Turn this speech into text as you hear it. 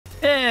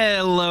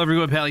Hello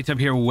everyone, MFPallytime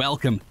here.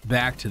 Welcome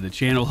back to the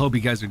channel. Hope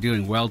you guys are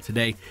doing well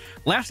today.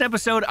 Last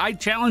episode, I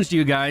challenged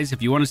you guys,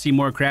 if you want to see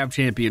more crab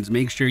champions,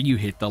 make sure you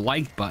hit the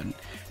like button.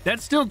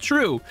 That's still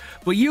true,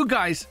 but you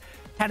guys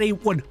had a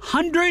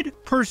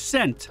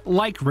 100%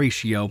 like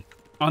ratio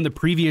on the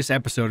previous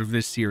episode of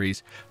this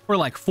series for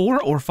like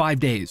 4 or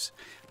 5 days.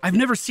 I've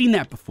never seen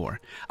that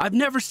before. I've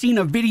never seen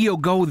a video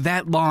go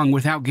that long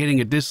without getting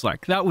a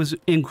dislike. That was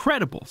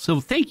incredible. So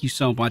thank you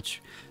so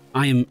much.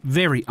 I am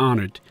very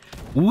honored.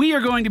 We are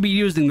going to be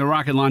using the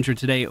rocket launcher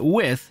today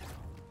with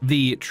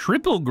the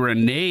triple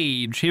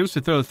grenade. Chance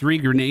to throw 3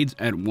 grenades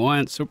at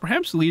once. So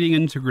perhaps leading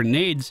into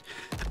grenades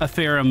a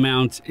fair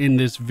amount in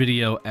this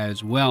video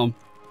as well.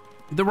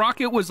 The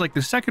rocket was like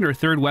the second or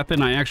third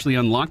weapon I actually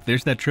unlocked.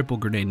 There's that triple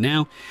grenade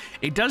now.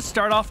 It does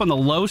start off on the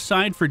low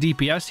side for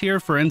DPS here.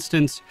 For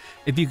instance,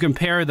 if you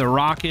compare the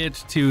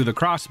rocket to the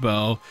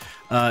crossbow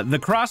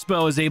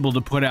is able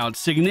to put out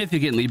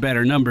significantly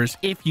better numbers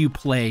if you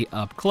play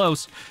up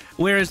close,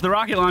 whereas the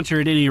rocket launcher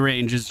at any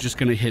range is just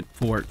going to hit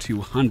for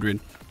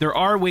 200. There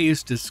are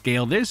ways to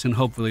scale this, and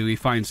hopefully we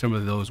find some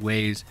of those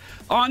ways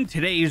on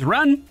today's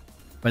run.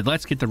 But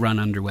let's get the run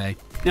underway.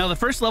 Now, the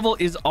first level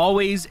is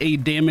always a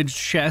damaged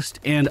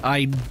chest, and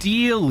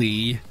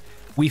ideally,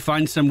 we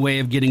find some way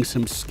of getting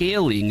some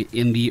scaling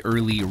in the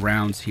early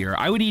rounds here.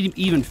 I would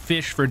even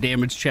fish for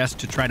damaged chests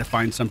to try to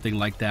find something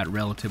like that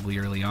relatively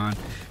early on.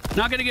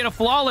 Not going to get a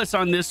flawless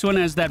on this one,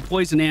 as that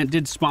poison ant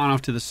did spawn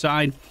off to the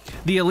side.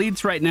 The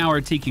elites right now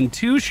are taking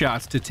 2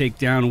 shots to take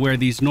down, where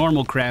these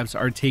normal crabs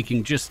are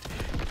taking just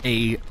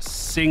a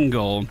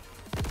single.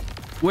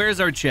 Where's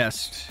our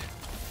chest?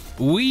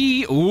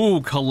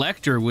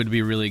 Collector would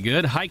be really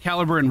good. High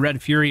Caliber and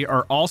Red Fury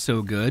are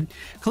also good.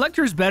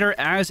 Collector is better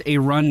as a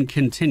run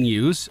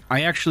continues.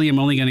 I actually am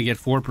only going to get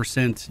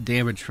 4%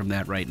 damage from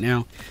that right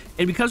now.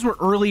 And because we're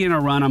early in a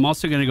run, I'm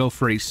also going to go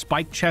for a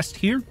spike chest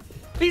here.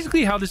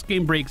 Basically, how this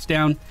game breaks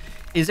down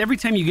is every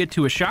time you get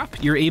to a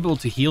shop, you're able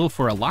to heal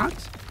for a lot.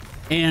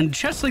 And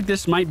chests like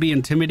this might be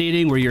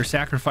intimidating, where you're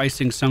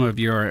sacrificing some of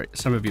your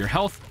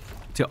health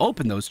to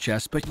open those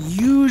chests, but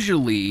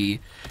usually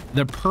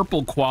the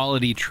purple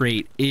quality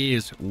trait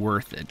is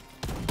worth it,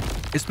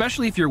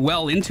 especially if you're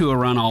well into a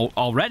run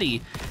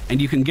already and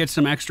you can get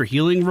some extra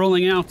healing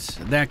rolling out.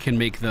 That can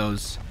make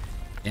those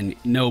a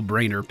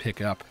no-brainer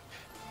pickup.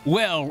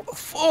 Well,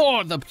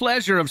 for the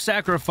pleasure of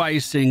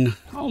sacrificing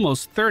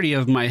almost 30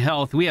 of my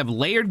health, we have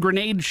layered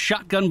grenade,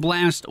 shotgun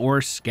blast,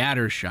 or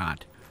scatter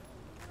shot.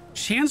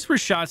 Chance for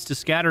shots to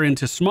scatter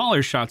into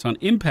smaller shots on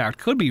impact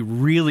could be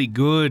really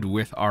good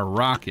with our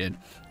rocket.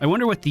 I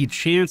wonder what the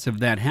chance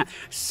of that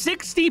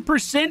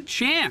 60%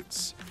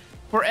 chance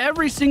for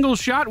every single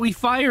shot we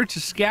fire to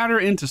scatter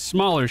into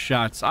smaller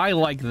shots. I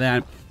like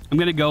that. I'm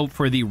going to go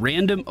for the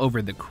random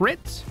over the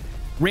crit.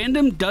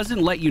 Random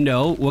doesn't let you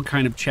know what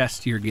kind of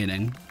chest you're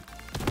getting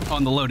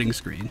on the loading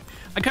screen.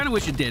 I kind of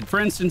wish it did. For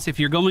instance, if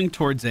you're going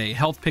towards a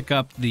health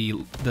pickup,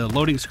 the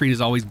loading screen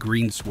is always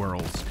green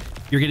swirls.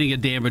 You're getting a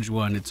damaged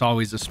one, it's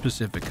always a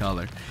specific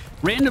color.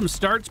 Random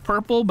starts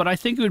purple, but I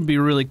think it would be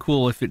really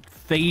cool if it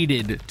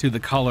faded to the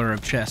color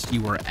of chest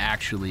you were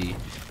actually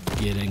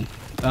getting.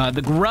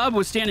 The grub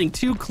was standing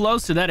too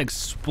close to that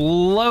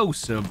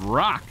explosive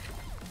rock,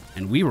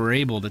 and we were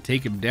able to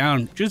take him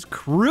down just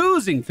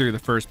cruising through the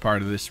first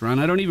part of this run.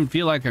 I don't even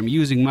feel like I'm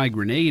using my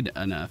grenade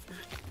enough.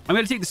 I'm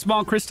going to take the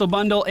small crystal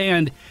bundle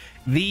and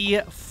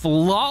the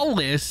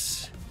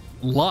flawless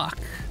luck.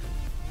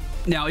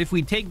 Now, if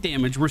we take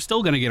damage, we're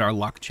still going to get our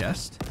luck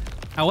chest.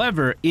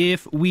 However,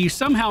 if we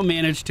somehow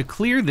manage to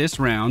clear this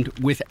round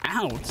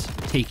without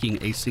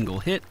taking a single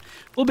hit,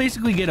 we'll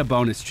basically get a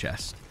bonus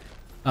chest.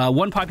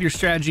 One popular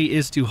strategy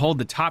is to hold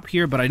the top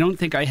here, but I don't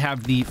think I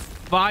have the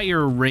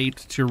fire rate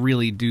to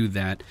really do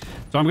that.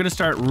 So I'm going to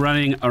start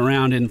running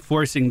around and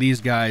forcing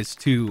these guys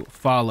to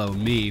follow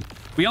me.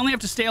 We only have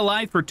to stay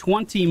alive for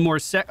 20 more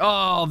seconds.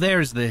 Oh,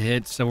 there's the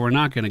hit, so we're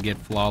not going to get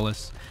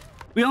flawless.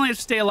 We only have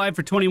to stay alive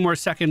for 20 more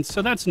seconds,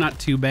 so that's not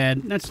too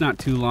bad. That's not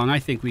too long. I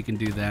think we can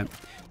do that.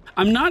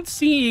 I'm not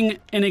seeing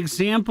an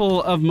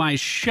example of my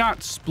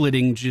shot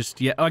splitting just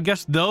yet. I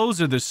guess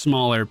those are the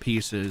smaller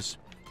pieces.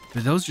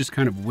 But those just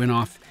kind of went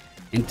off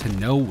into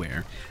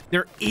nowhere.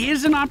 There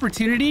is an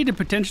opportunity to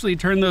potentially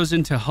turn those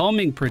into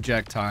homing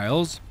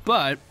projectiles,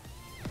 but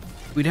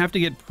we'd have to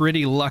get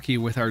pretty lucky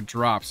with our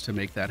drops to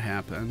make that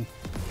happen.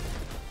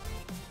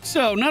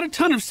 So, not a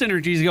ton of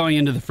synergies going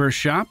into the first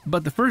shop,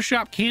 but the first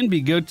shop can be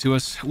good to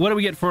us. What do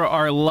we get for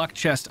our luck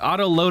chest?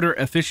 Auto loader,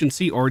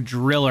 efficiency, or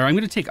driller? I'm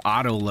going to take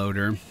auto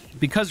loader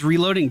because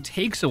reloading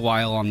takes a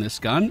while on this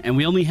gun, and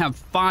we only have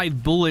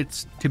 5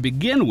 bullets to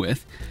begin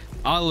with.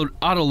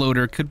 Auto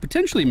loader could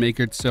potentially make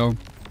it so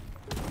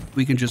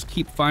we can just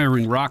keep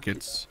firing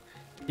rockets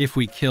if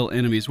we kill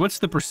enemies. What's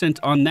the percent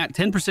on that?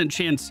 10%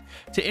 chance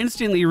to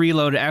instantly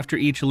reload after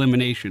each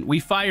elimination. We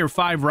fire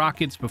 5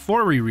 rockets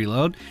before we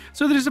reload,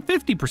 so there's a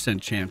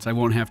 50% chance I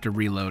won't have to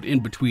reload in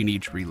between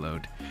each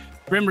reload.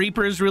 Grim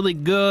Reaper is really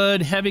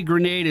good. Heavy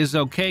grenade is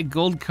okay.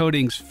 Gold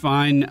coating's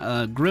fine.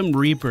 Grim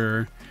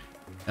Reaper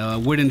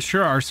would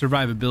ensure our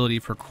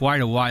survivability for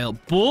quite a while.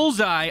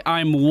 Bullseye,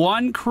 I'm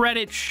 1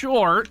 credit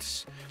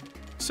short.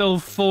 So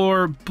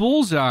for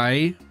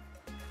Bullseye,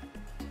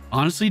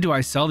 honestly, do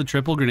I sell the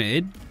triple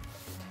grenade?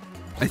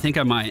 I think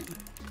I might.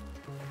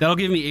 That'll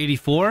give me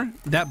 84.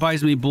 That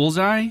buys me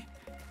Bullseye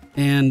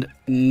and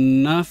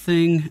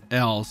nothing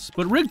else.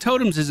 But Rig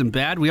Totems isn't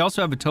bad. We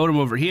also have a totem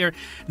over here.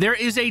 There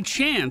is a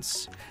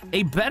chance,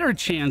 a better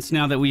chance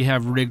now that we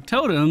have Rig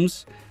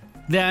Totems,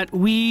 that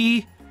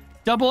we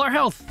double our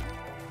health.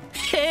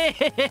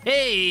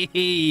 Hey,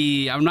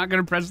 I'm not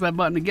going to press that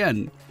button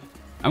again.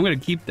 I'm going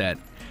to keep that.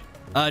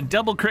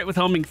 Double crit with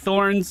Homing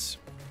Thorns.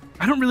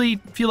 I don't really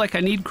feel like I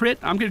need crit.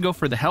 I'm going to go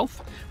for the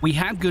health. We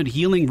have good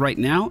healing right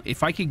now.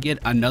 If I could get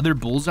another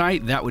Bullseye,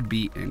 that would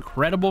be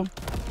incredible.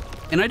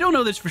 And I don't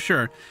know this for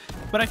sure,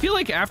 but I feel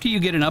like after you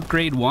get an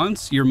upgrade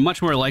once, you're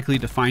much more likely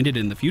to find it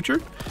in the future.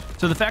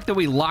 So the fact that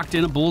we locked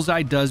in a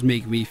Bullseye does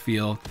make me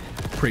feel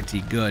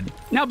pretty good.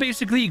 Now,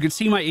 basically, you can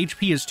see my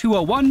HP is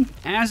 201.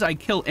 As I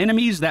kill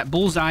enemies, that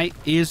Bullseye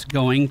is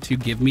going to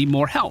give me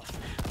more health,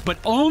 but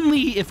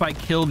only if I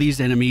kill these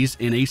enemies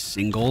in a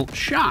single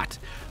shot,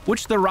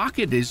 which the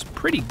rocket is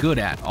pretty good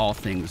at, all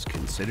things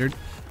considered.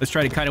 Let's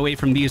try to cut away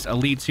from these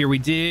elites here. We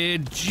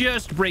did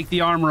just break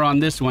the armor on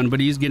this one, but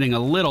he's getting a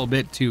little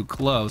bit too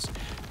close.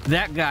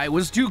 That guy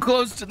was too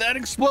close to that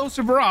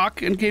explosive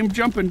rock and came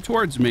jumping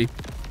towards me.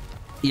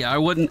 Yeah,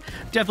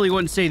 definitely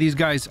wouldn't say these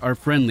guys are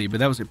friendly, but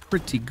that was a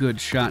pretty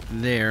good shot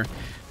there.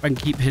 If I can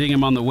keep hitting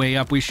him on the way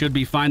up, we should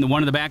be fine. The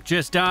one in the back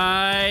just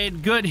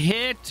died. Good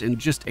hit, and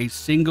just a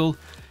single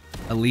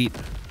elite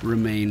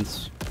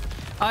remains.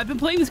 I've been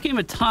playing this game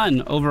a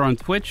ton over on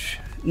Twitch,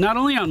 not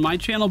only on my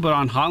channel, but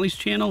on Holly's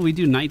channel. We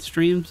do night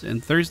streams,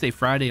 and Thursday,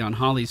 Friday on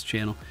Holly's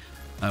channel.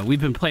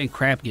 We've been playing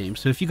crap games.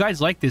 So if you guys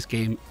like this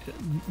game,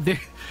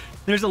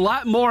 there's a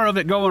lot more of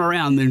it going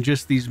around than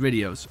just these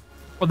videos.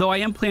 Although I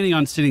am planning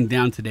on sitting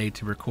down today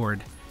to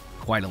record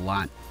quite a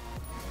lot.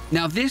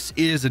 Now, this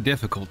is a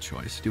difficult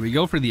choice. Do we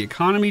go for the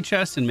economy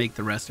chest and make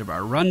the rest of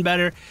our run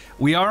better?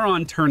 We are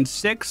on turn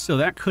 6, so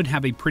that could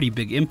have a pretty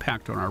big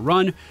impact on our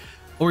run.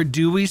 Or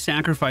do we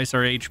sacrifice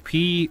our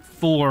HP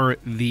for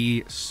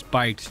the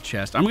spiked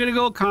chest? I'm going to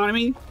go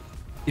economy.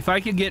 If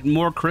I could get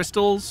more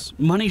crystals,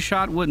 money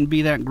shot wouldn't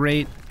be that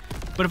great.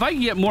 But if I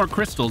could get more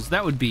crystals,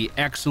 that would be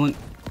excellent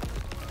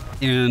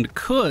and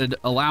could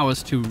allow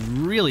us to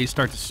really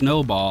start to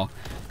snowball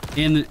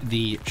in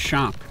the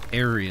shop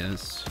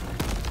areas.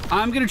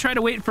 I'm going to try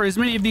to wait for as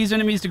many of these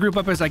enemies to group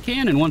up as I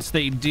can, and once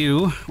they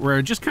do,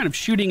 we're just kind of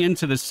shooting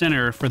into the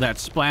center for that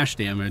splash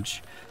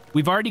damage.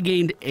 We've already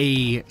gained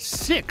a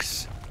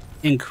 6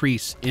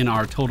 increase in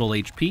our total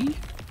HP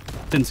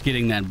since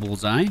getting that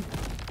Bullseye.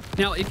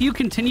 Now, if you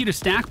continue to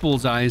stack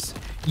Bullseyes,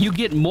 you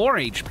get more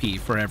HP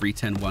for every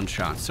 10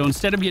 one-shots. So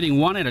instead of getting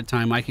 1 at a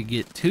time, I could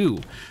get 2.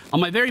 On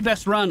my very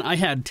best run, I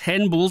had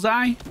 10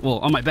 Bullseye. Well,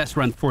 on my best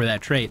run for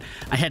that trait,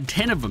 I had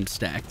 10 of them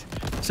stacked.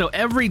 So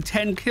every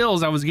 10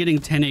 kills, I was getting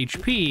 10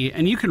 HP,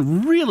 and you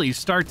can really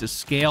start to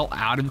scale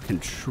out of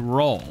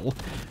control,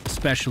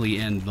 especially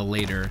in the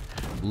later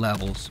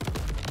levels.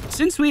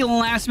 Since we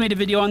last made a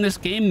video on this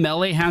game,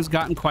 Melee has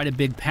gotten quite a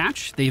big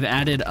patch. They've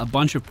added a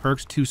bunch of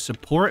perks to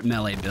support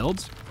Melee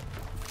builds.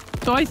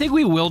 So I think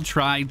we will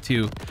try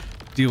to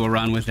do a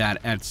run with that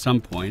at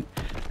some point.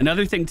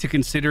 Another thing to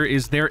consider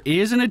is there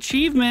is an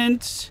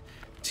achievement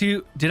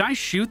to... Did I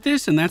shoot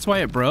this and that's why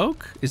it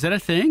broke? Is that a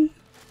thing?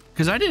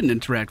 Because I didn't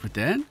interact with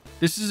that.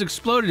 This is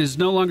exploded, is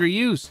no longer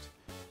used.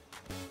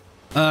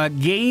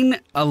 Gain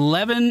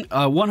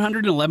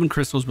 111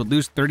 crystals, but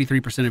lose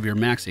 33% of your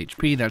max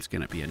HP. That's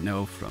going to be a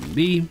no from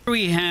me.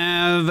 We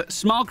have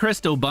Small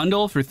Crystal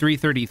Bundle for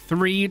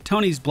 333,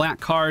 Tony's Black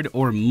Card,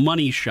 or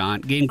Money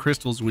Shot. Gain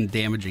crystals when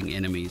damaging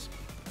enemies.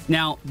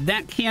 Now,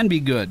 that can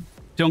be good.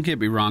 Don't get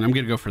me wrong. I'm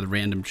going to go for the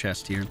random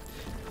chest here.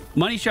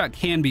 Money Shot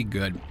can be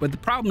good, but the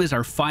problem is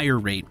our fire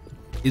rate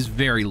is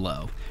very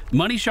low.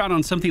 Money Shot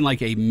on something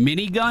like a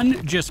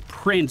minigun just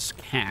prints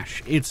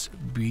cash. It's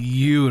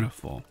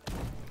beautiful.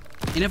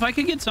 And if I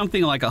could get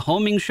something like a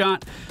homing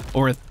shot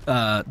or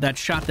that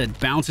shot that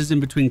bounces in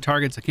between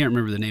targets, I can't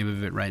remember the name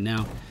of it right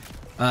now,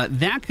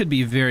 that could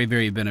be very,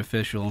 very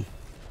beneficial.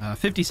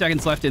 50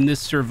 seconds left in this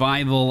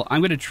survival.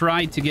 I'm going to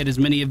try to get as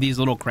many of these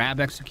little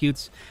crab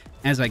executes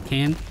as I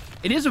can.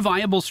 It is a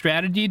viable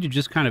strategy to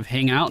just kind of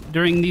hang out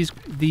during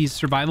these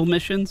survival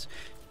missions.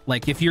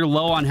 Like if you're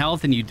low on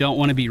health and you don't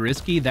want to be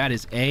risky, that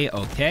is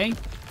A-okay.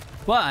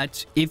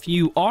 But if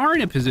you are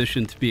in a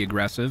position to be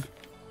aggressive,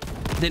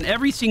 then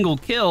every single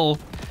kill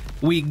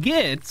we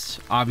get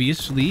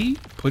obviously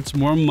puts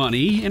more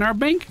money in our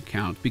bank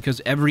account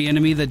because every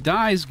enemy that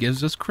dies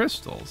gives us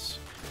crystals.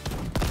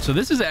 So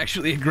this is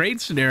actually a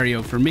great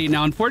scenario for me.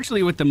 Now,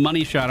 unfortunately, with the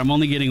money shot, I'm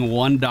only getting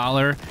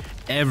 $1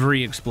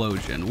 every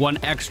explosion,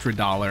 $1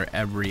 extra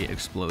every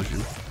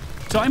explosion.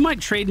 So I might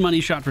trade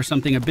money shot for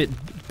something a bit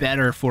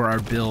better for our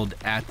build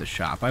at the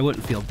shop. I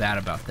wouldn't feel bad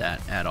about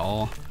that at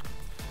all.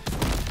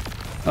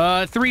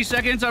 3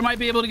 seconds. I might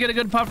be able to get a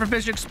good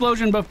pufferfish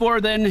explosion before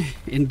then.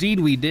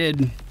 Indeed, we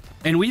did.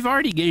 And we've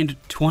already gained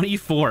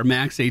 24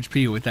 max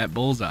HP with that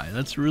bullseye.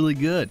 That's really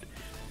good.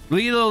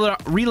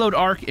 Reload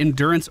arc,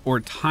 endurance, or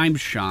time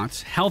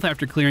shots. Health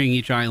after clearing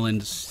each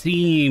island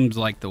seems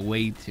like the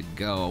way to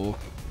go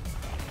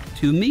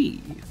to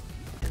me.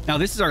 Now,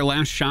 this is our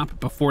last shop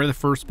before the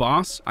first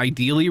boss.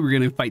 Ideally, we're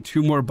going to fight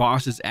 2 more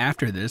bosses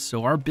after this,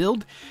 so our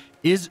build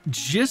is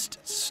just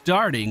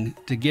starting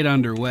to get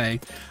underway.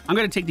 I'm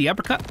going to take the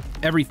uppercut.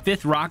 Every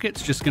 5th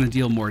rocket's just going to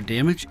deal more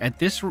damage. At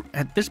this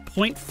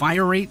point,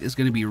 fire rate is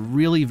going to be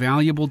really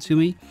valuable to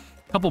me.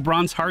 A couple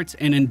bronze hearts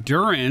and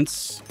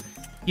endurance.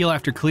 Heal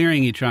after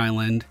clearing each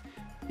island.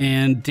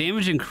 And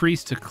damage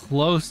increased to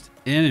close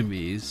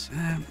enemies.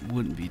 That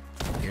wouldn't be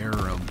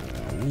terrible.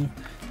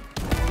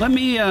 Let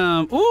me,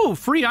 ooh,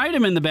 free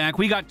item in the back.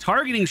 We got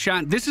targeting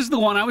shot. This is the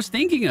one I was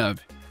thinking of.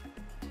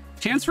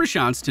 Chance for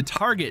shots to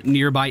target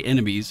nearby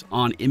enemies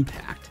on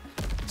impact.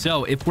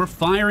 So if we're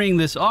firing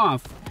this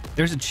off,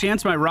 there's a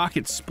chance my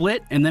rockets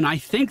split, and then I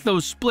think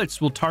those splits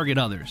will target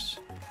others.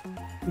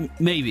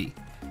 Maybe.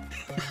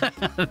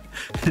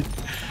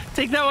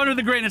 Take that one with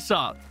a grain of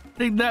salt.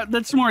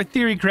 That's more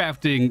theory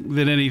crafting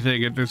than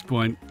anything at this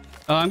point.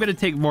 I'm going to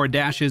take more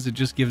dashes. It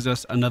just gives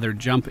us another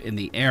jump in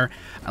the air,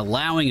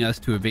 allowing us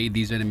to evade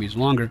these enemies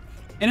longer.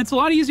 And it's a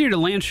lot easier to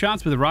land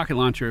shots with a rocket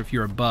launcher if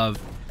you're above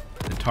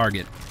the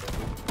target.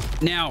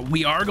 Now,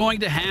 we are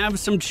going to have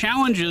some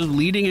challenges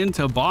leading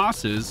into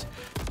bosses.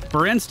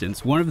 For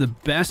instance, one of the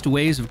best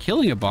ways of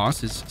killing a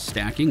boss is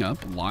stacking up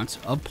lots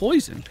of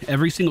poison.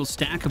 Every single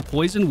stack of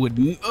poison would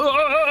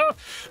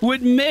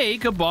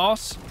make a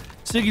boss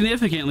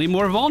significantly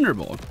more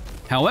vulnerable.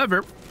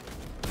 However,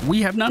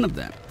 we have none of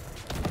that.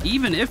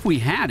 Even if we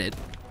had it,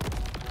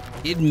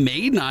 it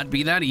may not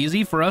be that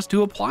easy for us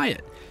to apply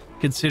it,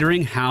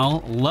 considering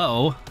how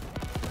low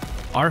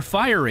our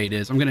fire rate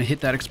is. I'm going to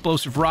hit that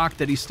explosive rock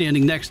that he's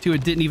standing next to.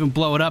 It didn't even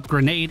blow it up.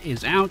 Grenade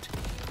is out.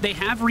 They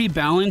have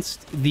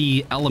rebalanced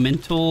the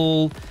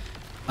elemental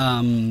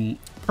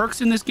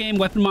perks in this game,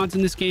 weapon mods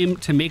in this game,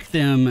 to make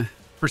them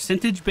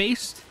percentage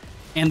based.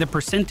 And the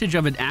percentage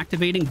of it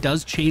activating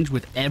does change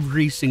with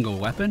every single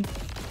weapon.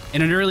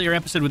 In an earlier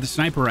episode with the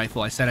sniper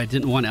rifle, I said I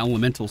didn't want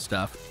elemental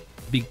stuff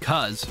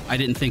because I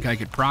didn't think I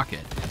could proc it.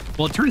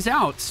 Well, it turns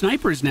out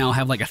snipers now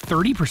have like a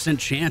 30%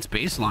 chance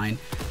baseline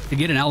to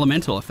get an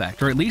elemental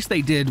effect, or at least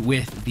they did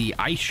with the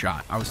ice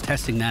shot. I was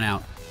testing that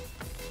out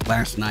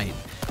last night.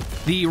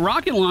 The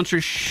rocket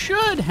launcher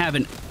should have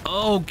an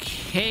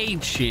okay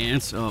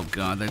chance. Oh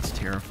God, that's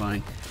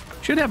terrifying.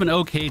 Should have an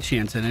okay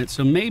chance in it,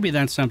 so maybe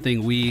that's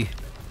something we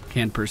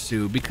can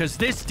pursue, because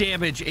this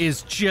damage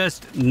is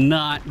just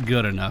not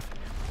good enough.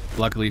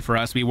 Luckily for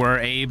us, we were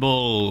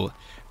able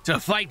to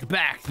fight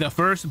back the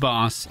first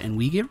boss, and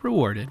we get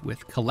rewarded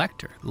with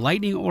Collector,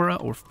 Lightning Aura,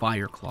 or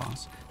Fire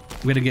Claws.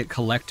 We're gonna get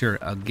Collector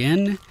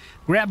again,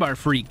 grab our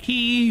free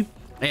key,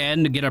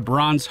 and get a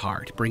Bronze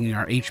Heart, bringing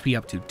our HP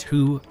up to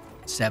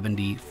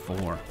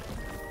 274.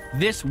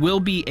 This will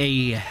be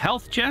a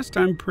health chest,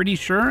 I'm pretty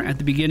sure, at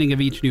the beginning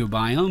of each new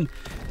biome.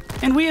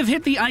 And we have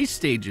hit the ice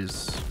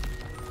stages.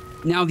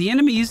 Now, the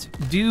enemies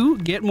do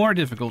get more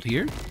difficult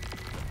here.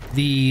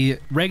 The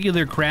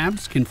regular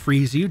crabs can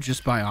freeze you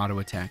just by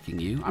auto-attacking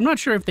you. I'm not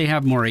sure if they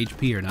have more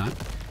HP or not.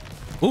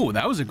 Oh,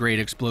 that was a great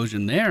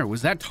explosion there.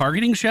 Was that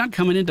targeting shot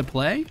coming into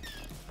play?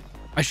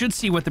 I should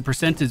see what the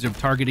percentage of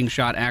targeting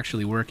shot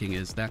actually working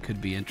is. That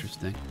could be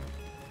interesting.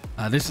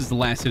 This is the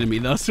last enemy,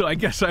 though, so I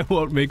guess I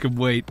won't make him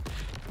wait.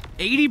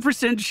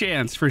 80%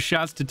 chance for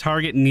shots to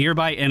target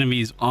nearby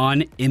enemies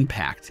on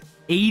impact.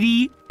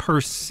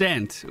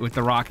 80% with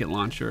the rocket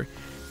launcher.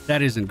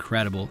 That is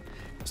incredible.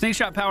 Snake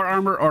shot power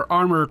armor or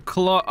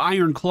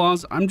iron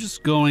claws. I'm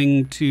just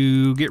going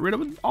to get rid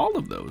of all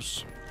of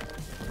those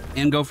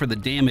and go for the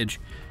damage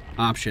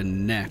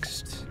option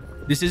next.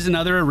 This is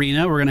another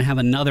arena. We're going to have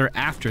another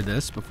after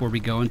this before we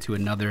go into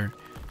another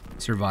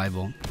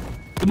survival.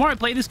 The more I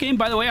play this game,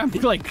 by the way,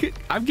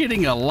 I'm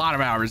getting a lot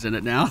of hours in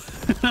it now.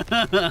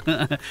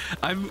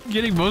 I'm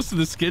getting most of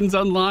the skins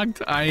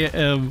unlocked. I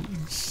am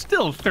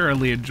still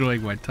thoroughly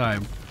enjoying my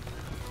time.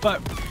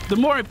 But the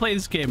more I play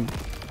this game,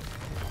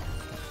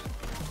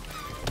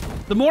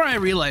 the more I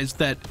realize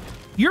that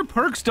your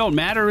perks don't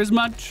matter as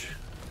much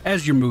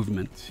as your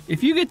movement.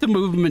 If you get the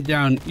movement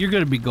down, you're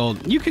going to be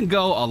golden. You can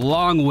go a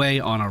long way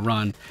on a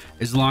run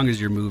as long as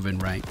you're moving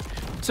right.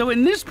 So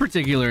in this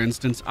particular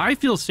instance, I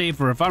feel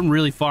safer if I'm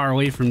really far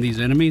away from these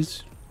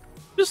enemies.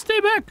 Just stay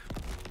back.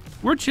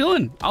 We're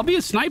chilling. I'll be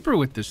a sniper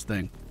with this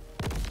thing.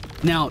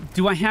 Now,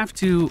 do I have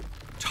to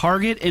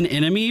target an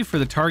enemy for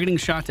the targeting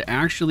shot to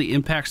actually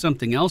impact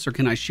something else, or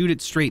can I shoot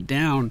it straight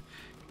down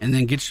and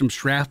then get some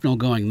shrapnel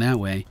going that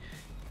way?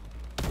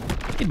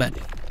 Hey, bud.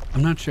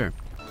 I'm not sure.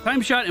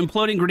 Time shot,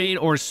 imploding grenade,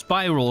 or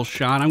spiral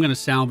shot. I'm going to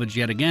salvage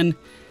yet again.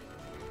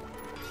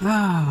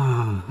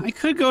 I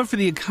could go for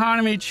the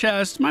economy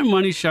chest. My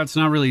money shot's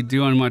not really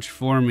doing much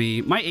for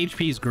me. My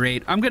HP is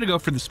great. I'm going to go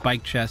for the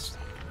spike chest.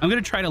 I'm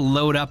going to try to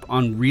load up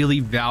on really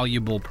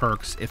valuable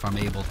perks if I'm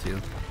able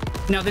to.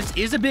 Now, this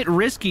is a bit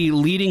risky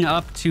leading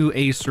up to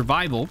a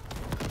survival.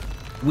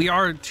 We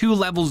are 2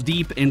 levels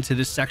deep into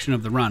this section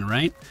of the run,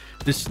 right?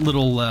 This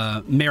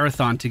little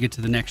marathon to get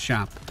to the next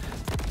shop.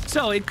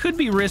 So it could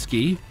be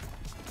risky,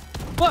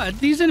 but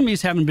these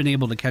enemies haven't been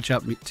able to catch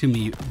up to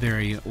me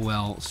very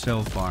well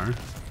so far.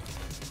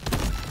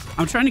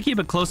 I'm trying to keep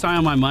a close eye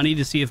on my money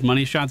to see if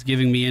Money Shot's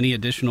giving me any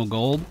additional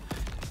gold.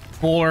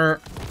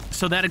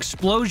 So that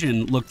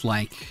explosion looked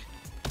like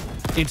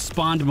it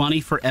spawned money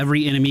for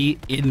every enemy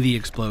in the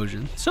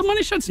explosion. So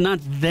Money Shot's not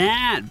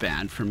that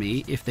bad for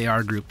me if they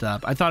are grouped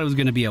up. I thought it was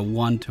going to be a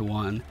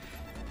 1-to-1.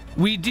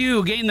 We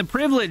do gain the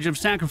privilege of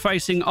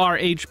sacrificing our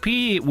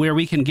HP where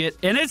we can get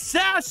an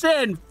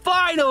assassin,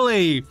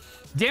 finally!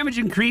 Damage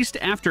increased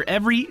after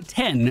every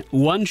 10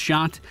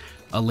 one-shot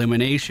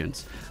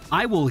eliminations.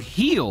 I will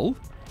heal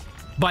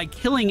by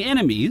killing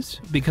enemies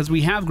because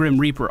we have Grim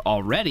Reaper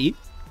already.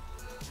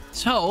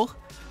 So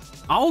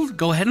I'll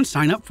go ahead and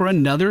sign up for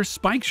another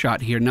spike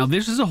shot here. Now,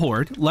 this is a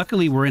horde.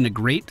 Luckily, we're in a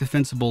great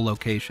defensible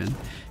location,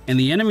 and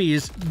the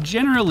enemies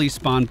generally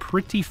spawn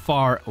pretty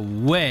far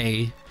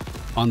away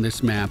on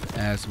this map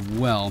as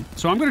well.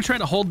 So I'm going to try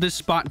to hold this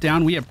spot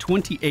down. We have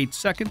 28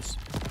 seconds.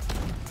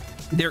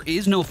 There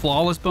is no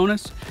flawless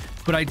bonus,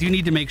 but I do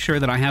need to make sure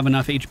that I have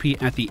enough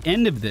HP at the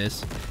end of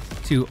this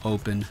to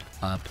open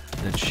up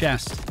the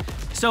chest.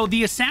 So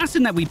the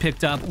assassin that we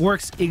picked up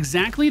works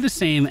exactly the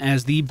same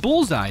as the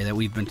bullseye that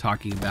we've been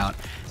talking about.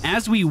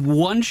 As we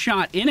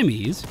one-shot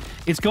enemies,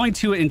 it's going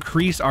to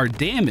increase our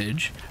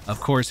damage.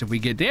 Of course, if we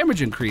get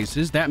damage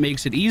increases, that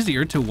makes it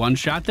easier to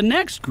one-shot the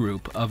next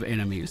group of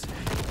enemies.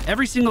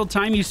 Every single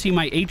time you see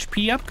my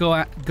HP up,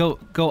 go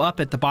up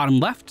at the bottom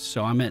left.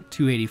 So I'm at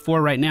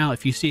 284 right now.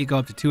 If you see it go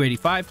up to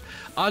 285,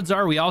 odds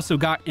are we also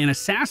got an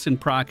assassin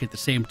proc at the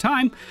same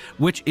time,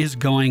 which is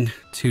going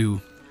to...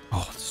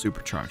 Oh,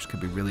 supercharged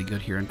could be really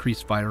good here.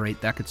 Increased fire rate.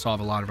 That could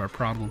solve a lot of our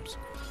problems.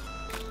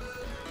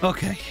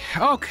 Okay.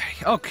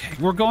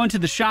 We're going to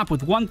the shop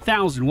with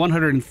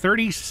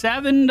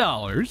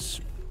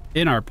 $1,137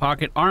 in our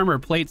pocket. Armor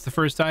plate's the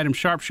first item.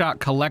 Sharp shot,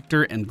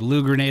 collector, and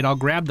glue grenade. I'll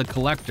grab the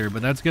collector,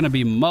 but that's going to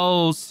be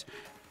most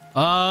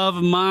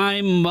of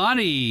my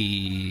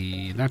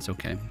money. That's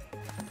okay.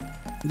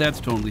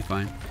 That's totally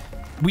fine.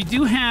 We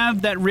do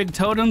have that rig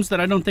totems that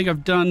I don't think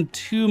I've done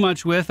too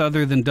much with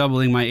other than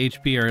doubling my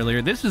HP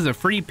earlier. This is a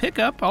free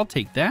pickup. I'll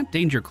take that.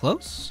 Danger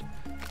close.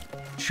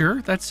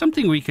 Sure, that's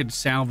something we could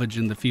salvage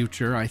in the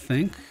future, I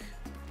think.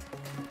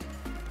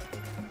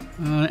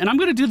 And I'm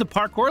going to do the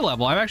parkour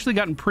level. I've actually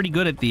gotten pretty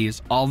good at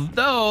these,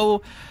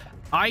 although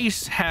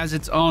ice has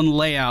its own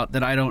layout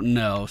that I don't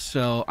know.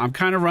 So I'm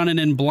kind of running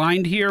in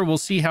blind here. We'll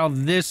see how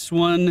this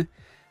one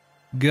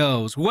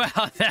goes. Wow,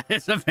 that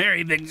is a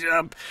very big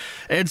jump.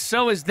 And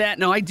so is that.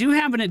 Now, I do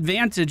have an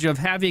advantage of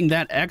having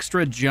that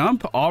extra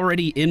jump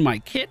already in my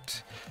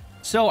kit.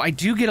 So I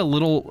do get a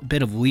little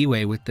bit of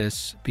leeway with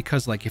this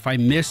because, like, if I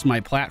miss my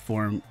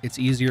platform, it's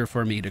easier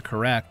for me to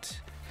correct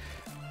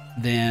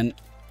than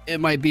it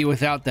might be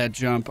without that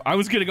jump. I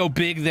was going to go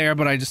big there,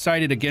 but I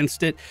decided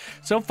against it.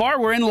 So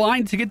far, we're in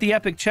line to get the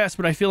epic chest,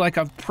 but I feel like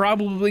I've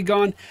probably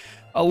gone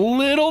a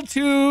little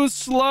too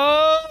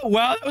slow.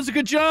 Wow, that was a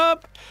good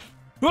jump.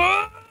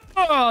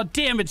 Oh,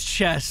 damage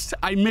chest.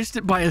 I missed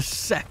it by a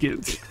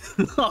second.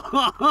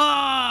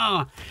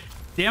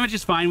 Damage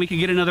is fine. We could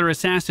get another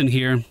assassin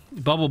here.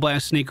 Bubble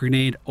blast, snake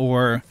grenade,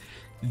 or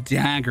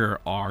dagger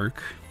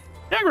arc.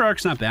 Dagger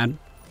arc's not bad.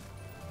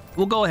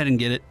 We'll go ahead and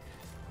get it.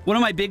 One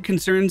of my big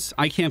concerns,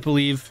 I can't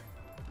believe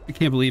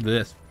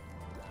this.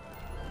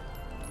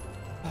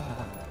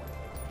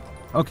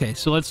 Okay,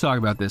 so let's talk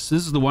about this.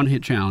 This is the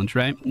one-hit challenge,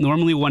 right?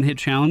 Normally one-hit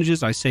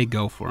challenges, I say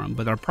go for them.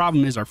 But our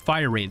problem is our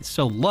fire rate is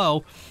so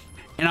low,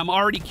 and I'm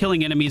already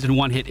killing enemies in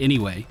one hit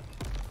anyway.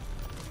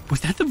 Was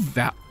that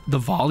the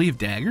volley of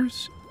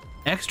daggers?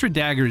 Extra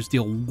daggers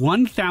deal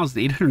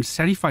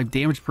 1,875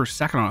 damage per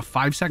second on a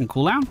 5-second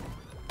cooldown?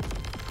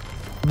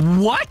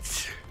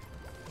 What?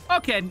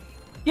 Okay.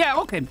 Yeah,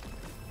 okay.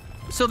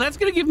 So that's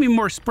going to give me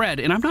more spread,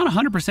 and I'm not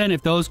 100%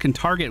 if those can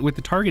target with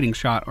the targeting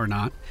shot or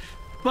not.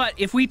 But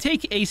if we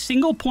take a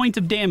single point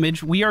of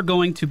damage, we are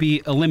going to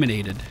be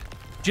eliminated.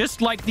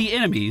 Just like the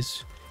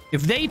enemies,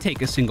 if they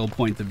take a single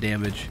point of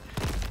damage,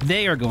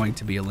 they are going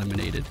to be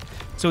eliminated.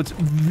 So it's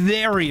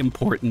very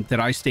important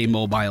that I stay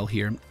mobile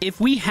here. If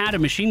we had a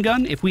machine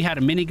gun, if we had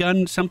a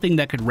minigun, something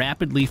that could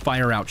rapidly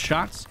fire out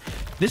shots,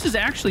 this is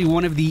actually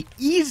one of the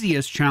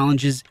easiest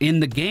challenges in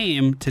the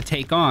game to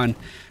take on,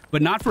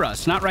 but not for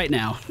us, not right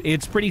now.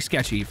 It's pretty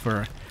sketchy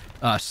for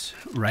us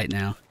right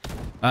now.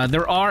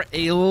 There are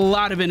a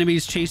lot of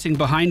enemies chasing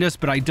behind us,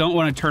 but I don't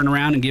want to turn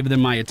around and give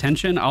them my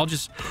attention. I'll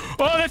just...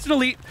 Oh, that's an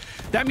elite.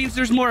 That means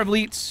there's more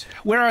elites.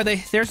 Where are they?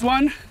 There's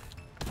one.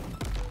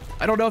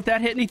 I don't know if that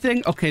hit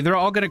anything. Okay, they're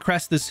all going to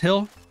crest this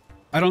hill.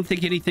 I don't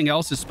think anything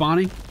else is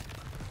spawning.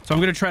 So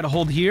I'm going to try to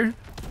hold here.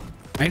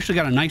 I actually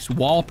got a nice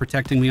wall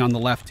protecting me on the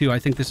left, too. I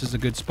think this is a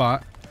good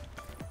spot.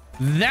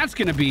 That's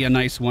going to be a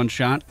nice one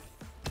shot.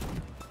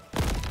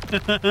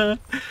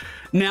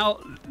 Now,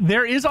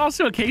 there is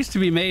also a case to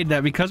be made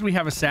that because we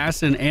have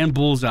Assassin and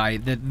Bullseye,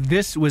 that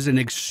this was an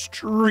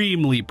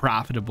extremely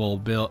profitable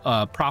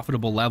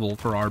level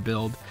for our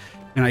build.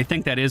 And I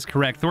think that is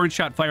correct. Thorn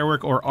shot,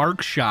 firework, or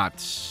arc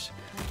shots.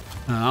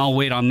 I'll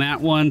wait on that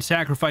one.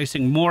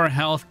 Sacrificing more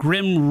health.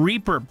 Grim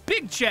Reaper.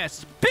 Big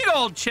chest. Big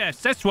old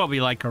chest. That's what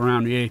we like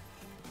around here.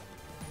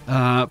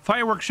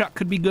 Firework shot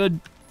could be good.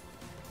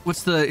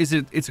 What's the...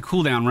 It's a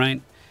cooldown,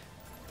 right?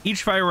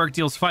 Each firework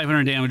deals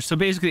 500 damage. So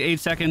basically 8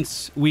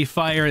 seconds, we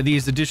fire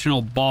these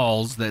additional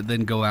balls that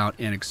then go out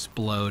and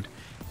explode.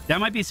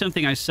 That might be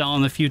something I sell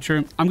in the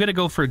future. I'm going to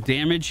go for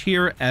damage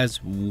here as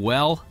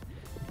well.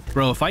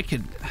 Bro, if I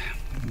could...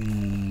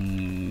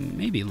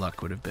 maybe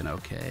luck would have been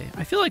okay.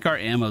 I feel like our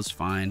ammo's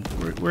fine.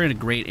 We're in a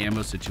great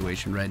ammo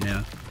situation right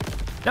now.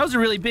 That was a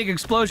really big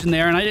explosion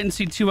there, and I didn't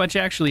see too much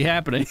actually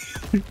happening.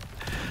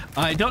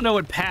 I don't know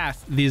what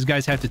path these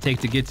guys have to take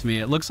to get to me.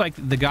 It looks like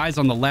the guys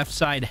on the left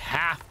side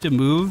have to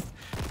move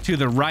to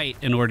the right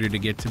in order to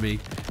get to me.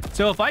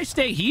 So if I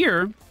stay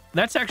here,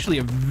 that's actually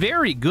a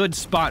very good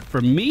spot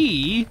for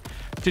me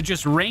to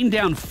just rain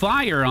down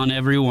fire on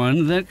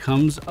everyone that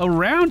comes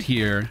around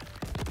here.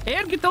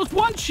 And get those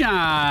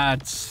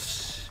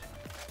one-shots.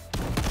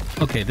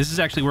 Okay, this is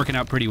actually working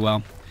out pretty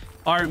well.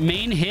 Our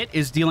main hit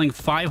is dealing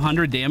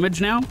 500 damage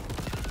now,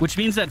 which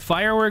means that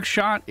firework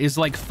shot is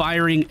like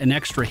firing an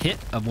extra hit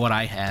of what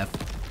I have.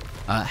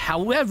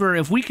 However,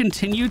 if we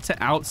continue to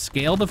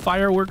outscale the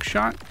firework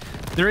shot,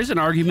 there is an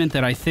argument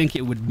that I think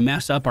it would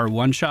mess up our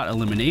one-shot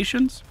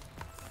eliminations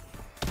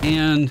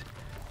and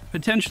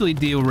potentially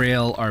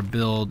derail our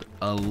build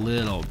a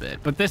little bit.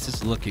 But this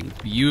is looking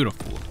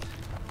beautiful.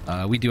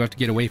 We do have to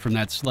get away from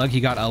that slug.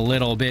 He got a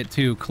little bit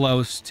too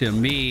close to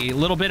me. A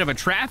little bit of a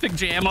traffic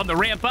jam on the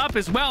ramp up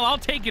as well. I'll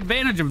take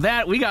advantage of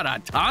that. We got a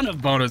ton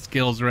of bonus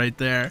kills right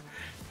there.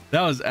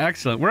 That was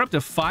excellent. We're up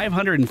to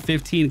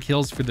 515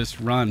 kills for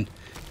this run.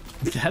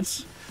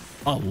 That's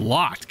a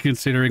lot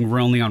considering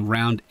we're only on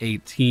round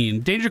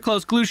 18. Danger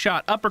close, glue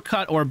shot,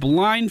 uppercut, or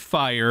blind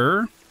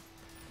fire.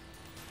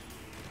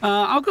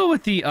 I'll go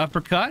with the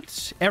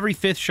uppercut. Every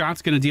 5th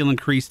shot's going to deal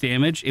increased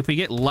damage. If we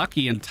get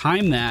lucky and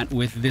time that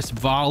with this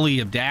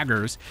volley of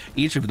daggers,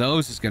 each of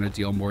those is going to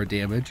deal more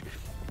damage.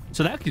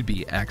 So that could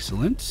be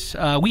excellent.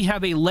 We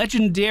have a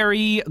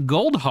legendary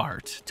gold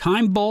heart,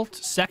 time bolt,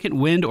 second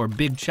wind, or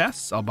big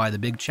chests. I'll buy the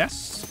big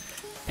chests.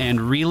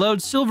 And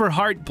reload. Silver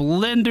heart,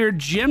 blender,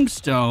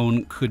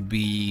 gemstone could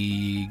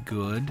be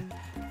good.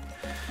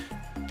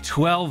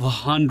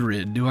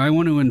 1,200. Do I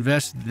want to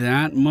invest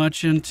that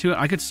much into it?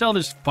 I could sell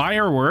this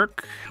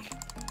firework.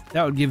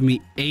 That would give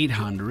me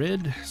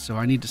 800. So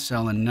I need to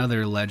sell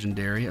another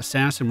legendary.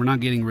 Assassin, we're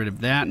not getting rid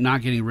of that.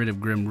 Not getting rid of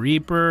Grim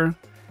Reaper.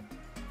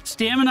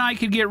 Stamina I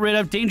could get rid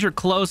of. Danger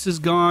close is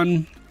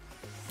gone.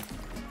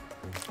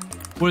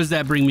 What does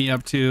that bring me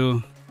up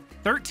to?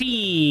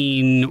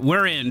 13.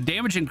 We're in.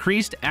 Damage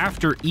increased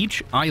after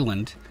each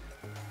island.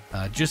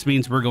 Just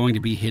means we're going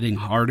to be hitting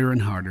harder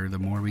and harder the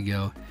more we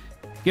go.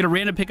 Get a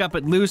random pickup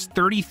at lose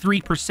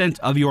 33%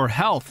 of your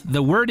health.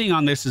 The wording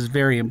on this is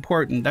very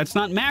important. That's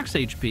not max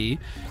HP.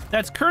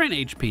 That's current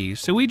HP.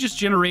 So we just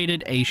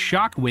generated a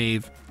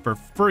shockwave for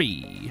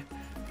free.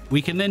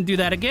 We can then do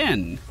that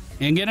again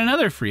and get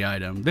another free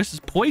item. This is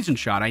poison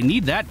shot. I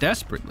need that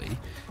desperately.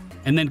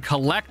 And then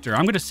collector.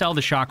 I'm going to sell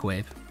the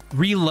shockwave.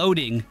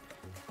 Reloading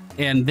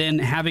and then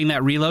having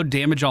that reload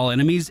damage all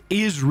enemies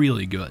is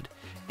really good.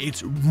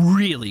 It's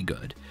really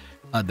good.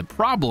 The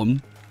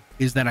problem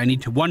is that I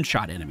need to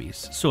one-shot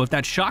enemies. So if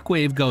that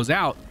shockwave goes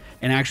out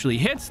and actually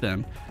hits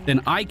them, then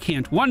I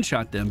can't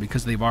one-shot them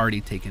because they've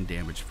already taken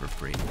damage for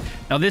free.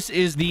 Now this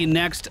is the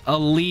next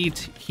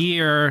elite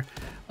here.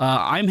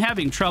 I'm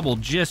having trouble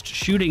just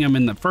shooting them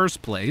in the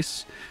first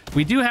place.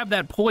 We do have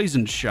that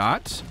poison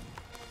shot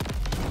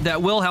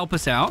that will help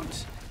us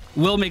out.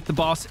 Will make the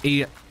boss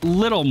a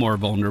little more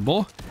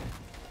vulnerable.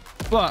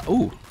 But,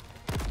 ooh,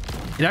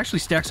 it actually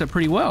stacks up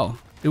pretty well.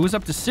 It was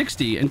up to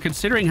 60, and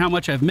considering how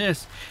much I've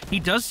missed, he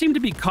does seem to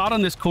be caught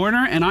on this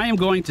corner, and I am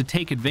going to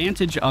take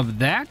advantage of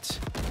that.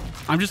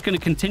 I'm just going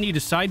to continue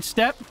to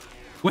sidestep.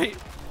 Wait.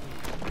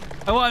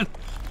 I won.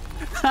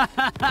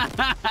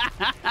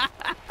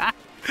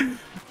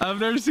 I've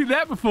never seen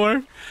that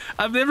before.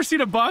 I've never seen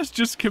a boss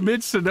just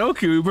commit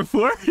Sudoku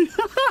before.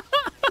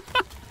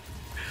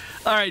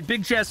 All right,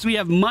 big chest. We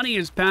have money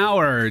is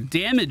power.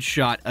 Damage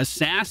shot.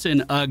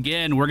 Assassin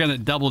again. We're going to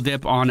double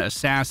dip on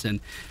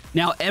assassin.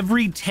 Now,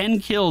 every 10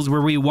 kills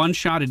where we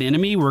one-shot an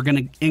enemy, we're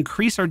going to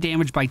increase our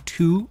damage by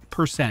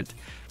 2%.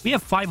 We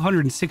have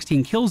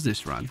 516 kills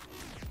this run.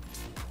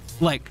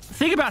 Like,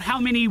 think about how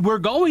many we're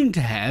going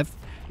to have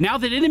now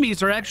that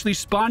enemies are actually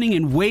spawning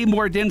in way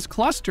more dense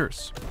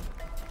clusters.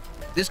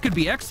 This could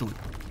be excellent.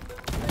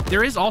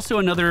 There is also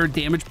another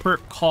damage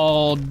perk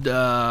called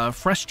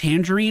Fresh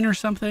Tangerine or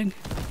something.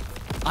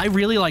 I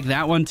really like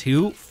that one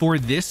too for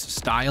this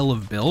style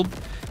of build,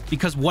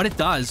 because what it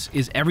does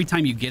is every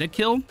time you get a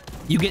kill,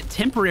 you get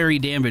temporary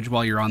damage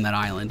while you're on that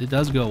island. It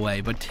does go away,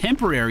 but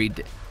temporary...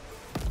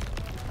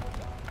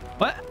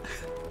 What?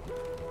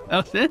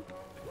 That was it?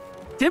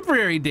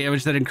 Temporary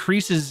damage that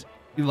increases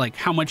like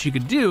how much you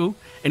could do,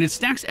 and it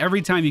stacks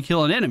every time you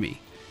kill an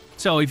enemy.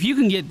 So if you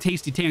can get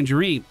Tasty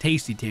Tangerine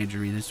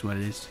is what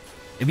it is.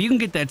 If you can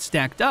get that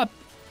stacked up,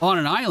 on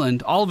an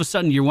island, all of a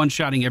sudden you're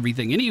one-shotting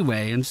everything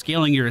anyway and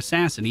scaling your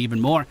assassin even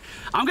more.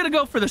 I'm going to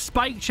go for the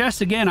spike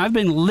chest again. I've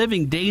been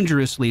living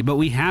dangerously, but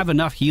we have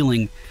enough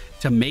healing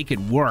to make it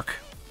work.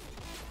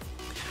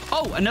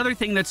 Oh, another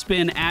thing that's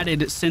been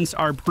added since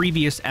our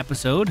previous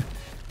episode,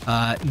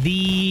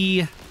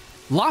 the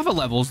lava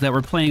levels that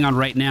we're playing on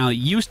right now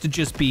used to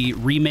just be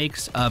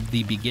remakes of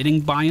the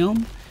beginning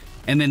biome,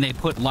 and then they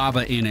put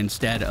lava in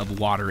instead of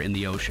water in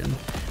the ocean.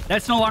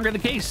 That's no longer the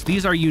case.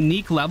 These are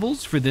unique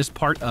levels for this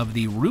part of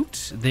the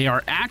route. They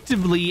are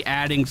actively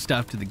adding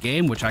stuff to the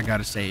game, which I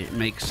gotta say, it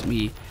makes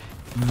me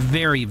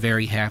very,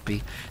 very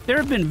happy. There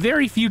have been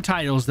very few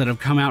titles that have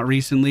come out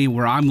recently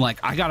where I'm like,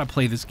 I gotta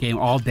play this game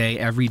all day,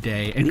 every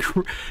day, and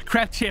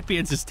Craft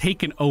Champions has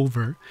taken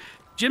over.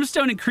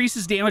 Gemstone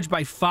increases damage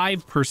by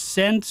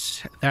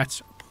 5%.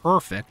 That's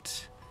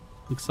perfect.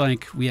 Looks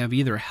like we have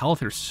either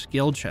health or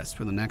skill chest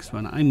for the next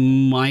one. I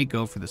might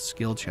go for the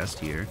skill chest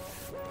here.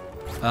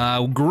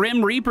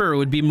 Grim Reaper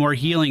would be more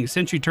healing.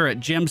 Sentry Turret,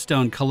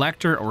 Gemstone,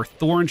 Collector, or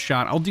Thorn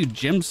Shot. I'll do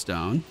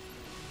Gemstone.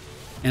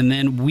 And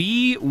then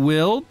we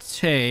will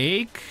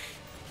take...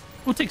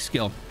 We'll take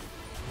Skill.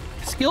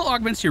 Skill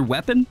augments your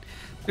weapon.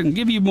 It can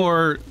give you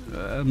more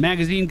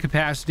magazine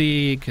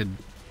capacity. It could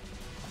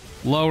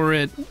lower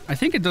it. I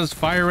think it does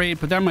fire rate,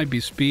 but that might be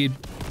speed.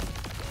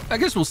 I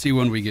guess we'll see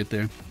when we get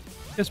there.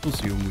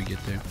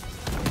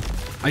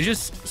 I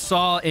just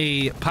saw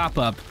a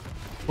pop-up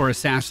for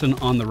Assassin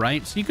on the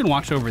right, so you can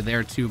watch over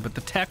there too, but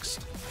the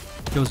text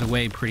goes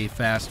away pretty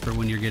fast for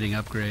when you're getting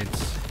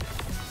upgrades.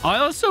 I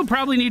also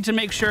probably need to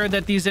make sure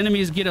that these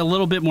enemies get a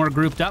little bit more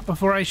grouped up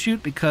before I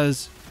shoot,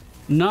 because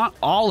not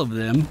all of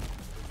them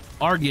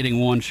are getting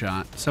one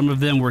shot. Some of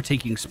them were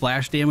taking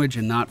splash damage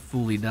and not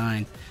fully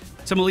dying.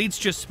 Some elites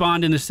just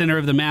spawned in the center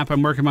of the map.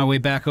 I'm working my way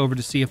back over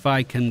to see if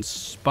I can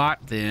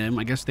spot them.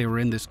 I guess they were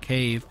in this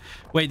cave.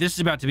 Wait, this is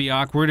about to be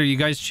awkward. Are you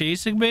guys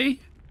chasing me?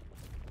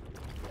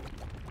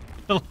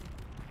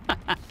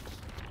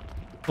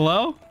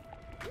 Hello?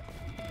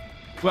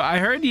 Well, I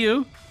heard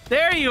you.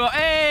 There you are.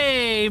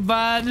 Hey,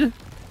 bud.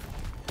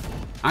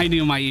 I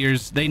knew my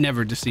ears. They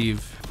never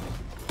deceive.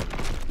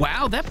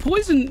 Wow, that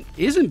poison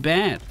isn't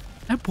bad.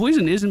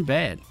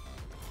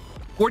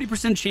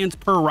 40% chance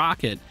per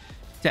rocket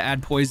to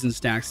add poison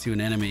stacks to an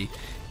enemy.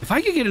 If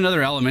I could get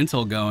another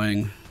elemental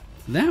going,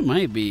 that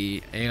might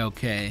be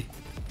a-okay.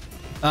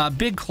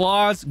 Big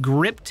claws,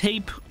 grip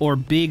tape, or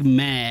big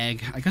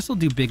mag. I guess I'll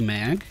do big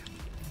mag.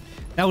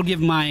 That will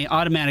give my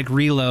automatic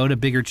reload a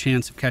bigger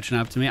chance of catching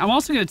up to me. I'm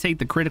also going to take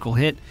the critical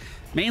hit,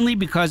 mainly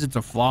because it's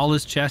a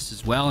flawless chest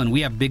as well, and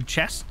we have big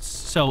chests.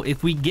 So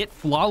if we get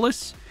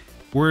flawless,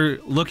 we're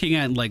looking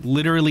at like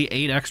literally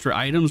 8 extra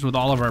items with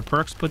all of our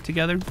perks put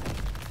together,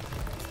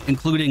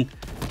 including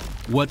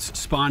what's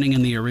spawning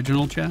in the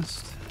original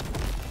chest.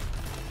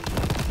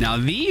 Now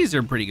these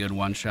are pretty good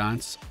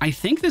one-shots. I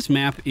think this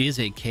map is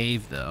a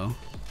cave though.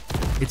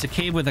 It's a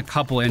cave with a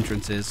couple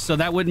entrances, so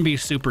that wouldn't be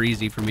super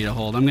easy for me to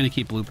hold. I'm going to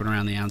keep looping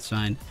around the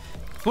outside.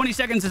 20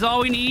 seconds is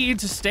all we need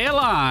to stay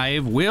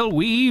alive. Will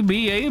we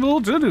be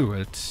able to do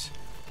it?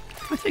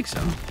 I think so.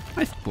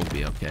 I think we'll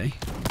be okay.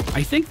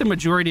 I think the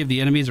majority of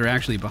the enemies are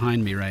actually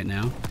behind me right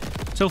now.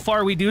 So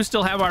far, we do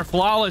still have our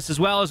flawless, as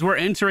well as we're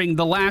entering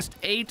the last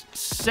 8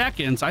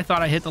 seconds. I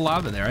thought I hit the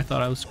lava there. I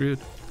thought I was screwed.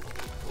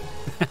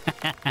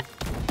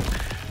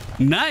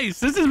 Nice.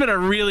 This has been a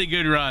really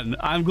good run.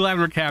 I'm glad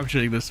we're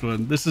capturing this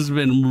one. This has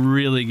been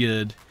really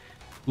good.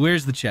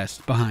 Where's the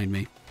chest? Behind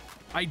me.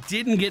 I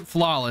didn't get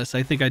flawless.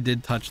 I think I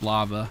did touch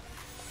lava.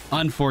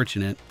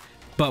 Unfortunate.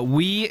 But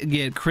we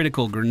get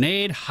critical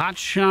grenade, hot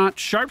shot,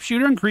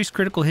 sharpshooter, increased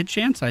critical hit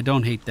chance. I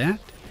don't hate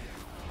that.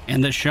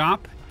 And the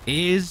shop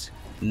is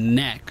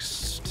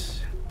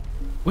next.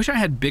 Wish I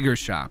had bigger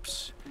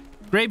shops.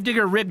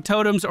 Gravedigger, Rig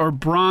Totems, or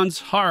Bronze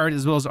Heart,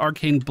 as well as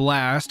Arcane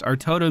Blast. Our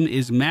totem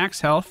is max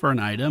health for an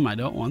item. I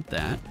don't want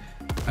that.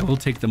 I will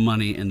take the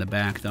money in the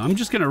back, though. I'm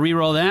just going to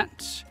reroll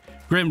that.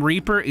 Grim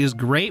Reaper is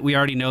great. We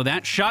already know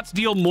that. Shots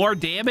deal more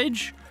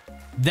damage.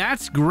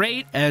 That's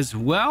great as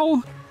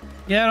well.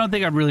 Yeah, I don't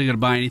think I'm really going to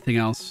buy anything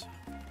else.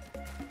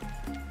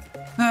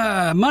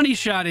 Money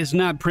Shot is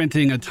not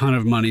printing a ton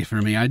of money for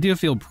me. I do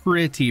feel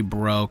pretty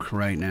broke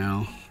right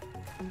now.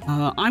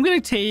 I'm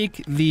going to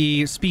take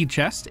the speed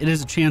chest. It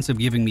has a chance of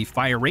giving me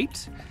fire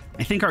rate.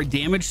 I think our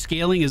damage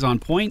scaling is on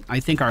point.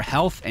 I think our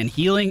health and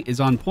healing is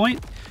on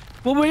point.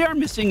 What we are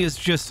missing is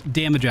just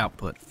damage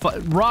output.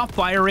 Raw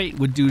fire rate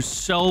would do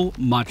so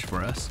much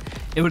for us.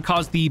 It would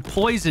cause the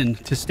poison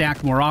to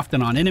stack more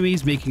often on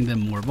enemies, making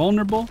them more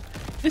vulnerable.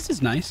 This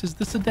is nice. Is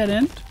this a dead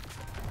end?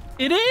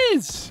 It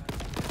is!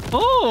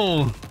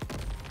 Oh!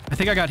 I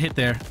think I got hit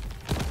there.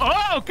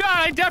 Oh, God,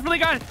 I definitely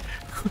got it.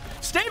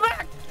 Stay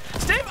back!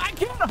 Stay back!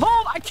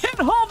 I can't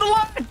hold the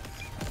line!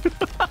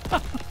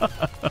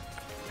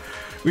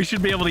 We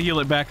should be able to heal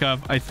it back up,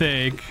 I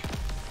think.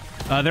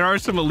 There are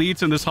some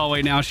elites in this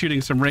hallway now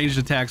shooting some ranged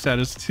attacks at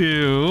us,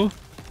 too.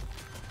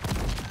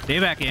 Stay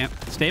back, Amp.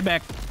 Stay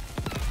back.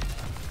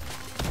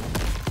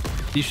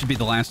 These should be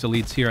the last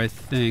elites here, I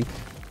think.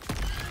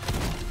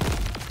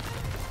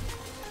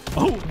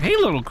 Oh, hey, Hey,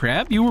 little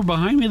crab, you were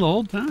behind me the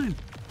whole time.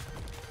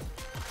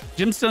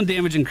 Gemstone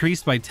damage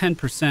increased by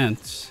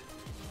 10%.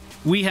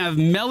 We have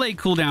melee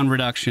cooldown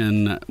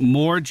reduction.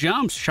 More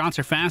jumps. Shots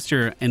are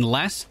faster and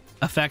less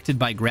affected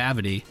by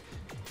gravity.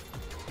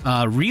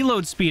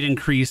 Reload speed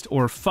increased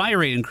or fire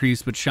rate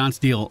increased, but shots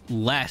deal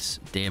less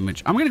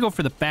damage. I'm going to go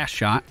for the fast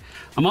shot.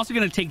 I'm also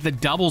going to take the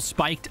double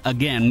spiked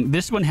again.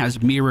 This one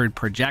has mirrored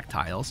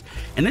projectiles.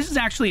 And this is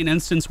actually an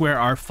instance where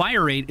our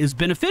fire rate is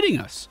benefiting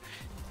us.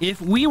 If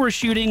we were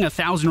shooting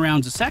 1,000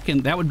 rounds a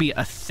second, that would be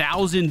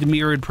 1,000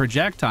 mirrored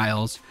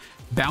projectiles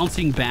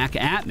bouncing back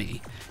at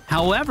me.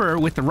 However,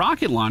 with the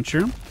rocket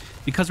launcher,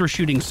 because we're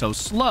shooting so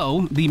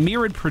slow, the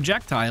mirrored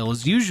projectile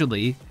is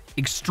usually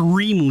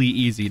extremely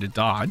easy to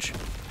dodge.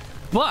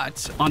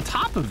 But on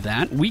top of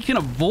that, we can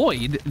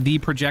avoid the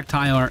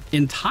projectile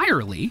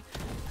entirely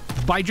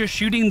by just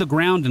shooting the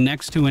ground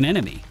next to an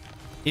enemy.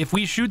 If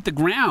we shoot the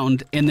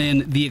ground and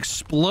then the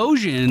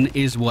explosion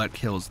is what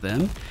kills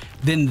them,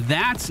 then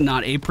that's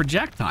not a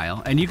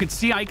projectile. And you can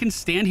see I can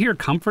stand here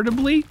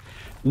comfortably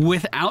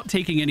without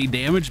taking any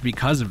damage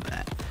because of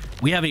that.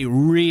 We have a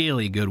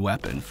really good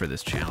weapon for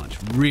this challenge.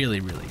 Really,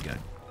 really good.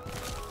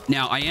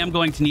 Now, I am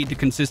going to need to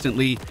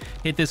consistently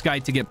hit this guy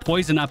to get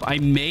poison up. I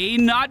may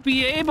not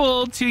be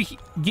able to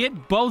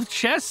get both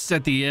chests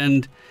at the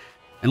end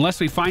unless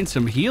we find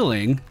some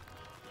healing.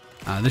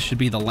 This should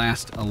be the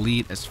last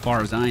elite as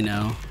far as I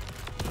know.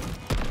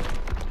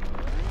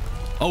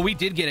 Oh, we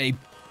did get a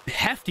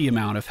hefty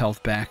amount of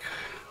health back.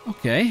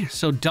 Okay,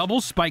 so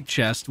double spike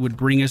chest would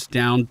bring us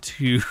down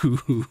to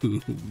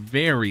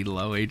very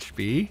low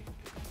HP.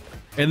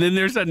 And then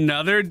there's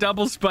another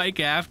double spike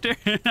after.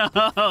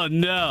 Oh,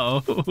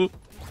 no.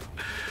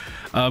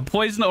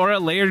 Poison aura,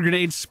 layered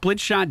grenade, split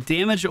shot,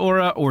 damage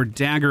aura, or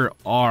dagger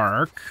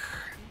arc.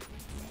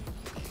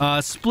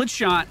 Split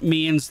shot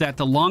means that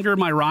the longer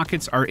my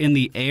rockets are in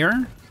the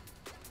air.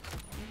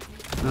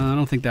 I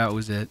don't think that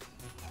was it.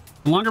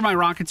 The longer my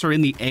rockets are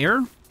in the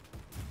air,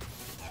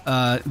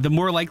 the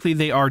more likely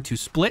they are to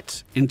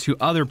split into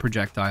other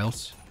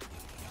projectiles.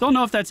 Don't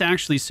know if that's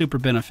actually super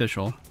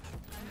beneficial.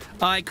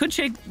 I could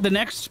take the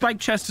next spike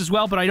chest as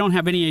well, but I don't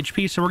have any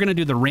HP, so we're going to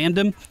do the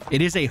random.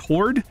 It is a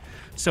horde,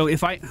 so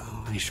if I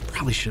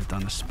probably should have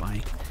done the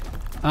spike.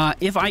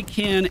 If I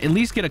can at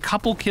least get a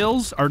couple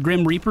kills, our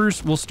Grim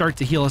Reapers will start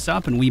to heal us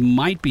up, and we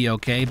might be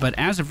okay, but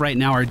as of right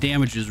now, our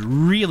damage is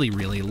really,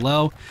 really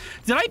low.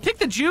 Did I pick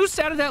the juice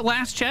out of that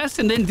last chest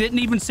and then didn't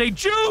even say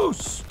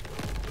juice?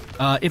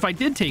 If I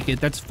did take it,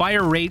 that's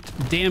fire rate,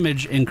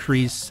 damage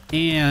increase,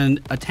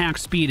 and attack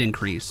speed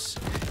increase.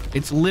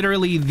 It's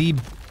literally the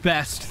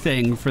best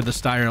thing for the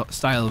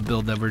style of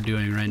build that we're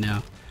doing right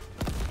now.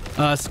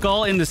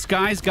 Skull in the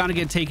skies, got to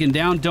get taken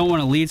down. Don't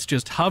want elites,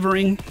 just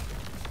hovering.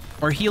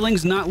 Our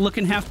healing's not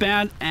looking half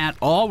bad at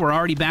all. We're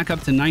already back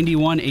up to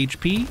 91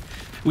 HP.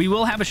 We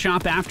will have a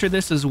shop after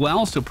this as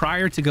well, so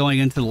prior to going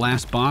into the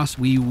last boss,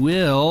 we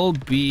will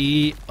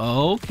be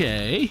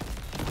okay.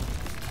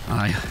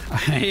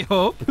 I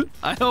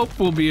hope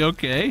we'll be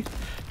okay.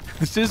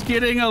 This is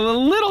getting a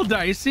little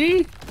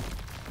dicey.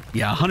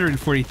 Yeah,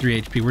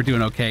 143 HP. We're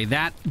doing okay.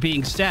 That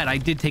being said, I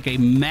did take a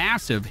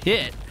massive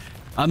hit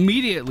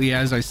immediately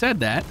as I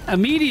said that.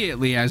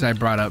 Immediately as I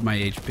brought up my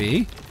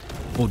HP.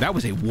 Oh, that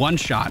was a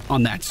one-shot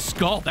on that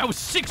skull. That was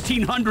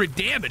 1,600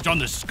 damage on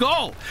the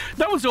skull.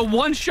 That was a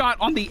one-shot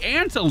on the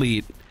ant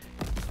elite.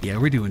 Yeah,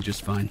 we're doing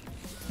just fine.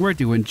 We're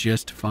doing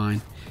just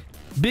fine.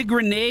 Big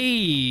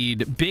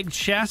grenade. Big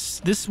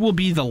chest. This will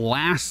be the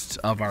last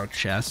of our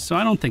chests, so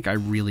I don't think I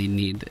really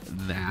need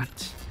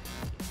that.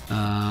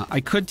 I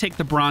could take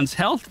the bronze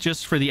health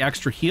just for the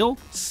extra heal.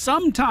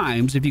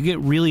 Sometimes, if you get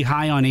really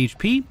high on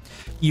HP,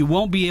 you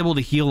won't be able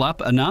to heal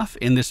up enough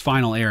in this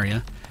final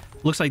area.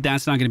 Looks like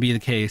that's not going to be the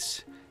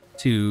case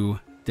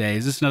today.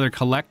 Is this another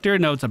collector?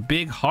 No, it's a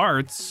big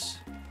hearts.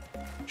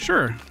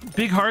 Sure.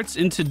 Big hearts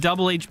into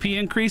double HP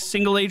increase,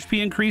 single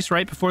HP increase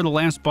right before the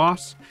last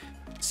boss.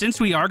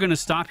 Since we are going to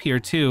stop here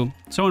too,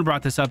 someone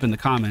brought this up in the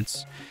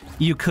comments.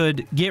 You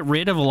could get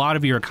rid of a lot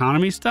of your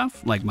economy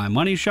stuff, like my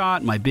money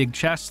shot, my big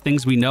chest,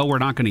 things we know we're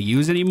not going to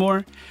use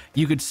anymore.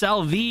 You could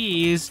sell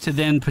these to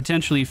then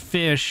potentially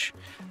fish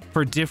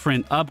for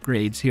different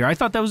upgrades here. I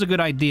thought that was a good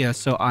idea,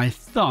 so I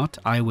thought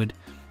I would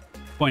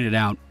point it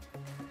out.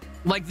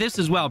 Like this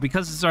as well,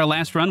 because this is our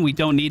last run, we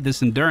don't need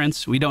this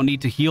endurance. We don't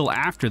need to heal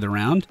after the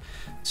round.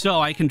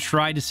 So I can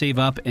try to save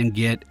up and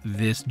get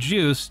this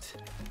juiced.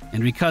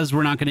 And because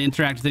we're not going to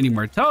interact with any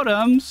more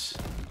totems,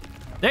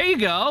 there you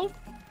go.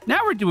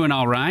 Now we're doing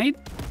all right.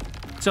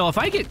 So if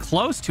I get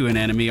close to an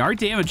enemy, our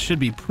damage should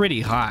be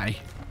pretty high.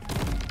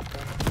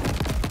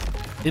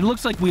 It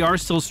looks like we are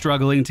still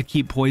struggling to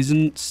keep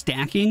poison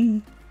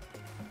stacking.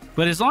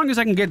 But as long as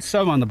I can get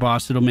some on the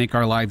boss, it'll make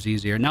our lives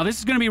easier. Now, this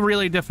is going to be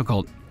really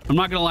difficult. I'm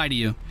not going to lie to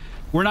you.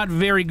 We're not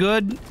very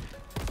good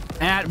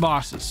at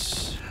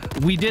bosses.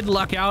 We did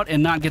luck out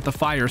and not get the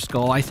fire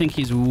skull. I think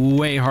he's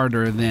way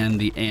harder than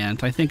the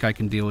ant. I think I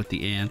can deal with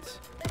the ant.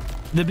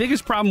 The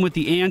biggest problem with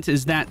the ant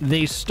is that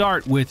they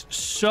start with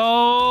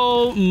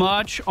so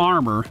much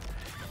armor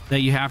that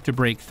you have to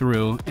break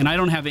through. And I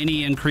don't have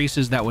any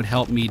increases that would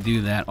help me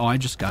do that. Oh, I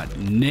just got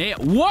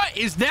nailed. What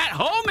is that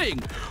homing?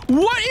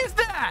 What is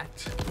that?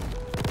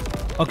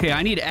 Okay,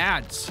 I need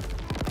ads.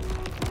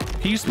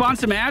 Can you spawn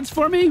some ads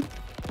for me?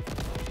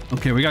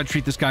 Okay, we got to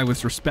treat this guy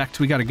with respect.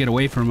 We got to get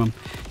away from him.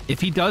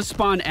 If he does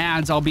spawn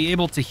ads, I'll be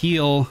able to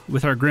heal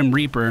with our Grim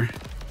Reaper.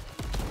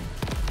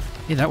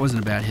 Hey, that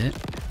wasn't a bad hit.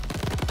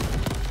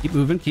 Keep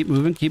moving, keep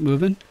moving, keep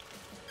moving.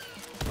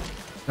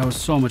 That was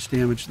so much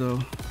damage, though.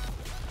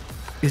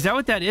 Is that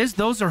what that is?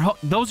 Those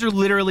are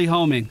literally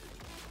homing.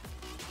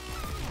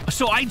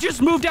 So I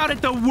just moved out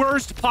at the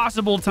worst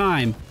possible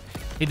time.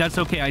 Hey, that's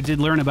okay. I did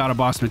learn about a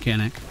boss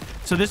mechanic.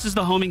 So this is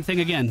the homing thing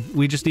again.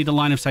 We just need to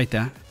line of sight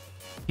that.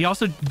 He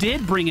also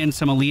did bring in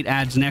some elite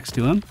ads next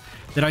to him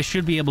that I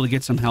should be able to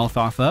get some health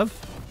off of.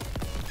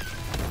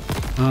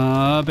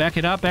 Back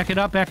it up, back it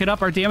up, back it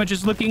up. Our damage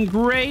is looking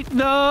great,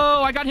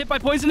 though. I got hit by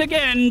poison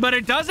again, but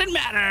it doesn't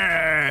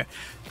matter.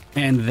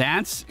 And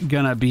that's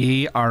gonna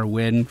be our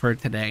win for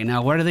today.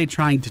 Now, what are they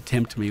trying to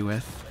tempt me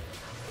with?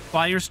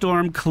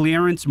 Firestorm,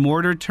 clearance,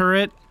 mortar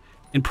turret,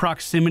 and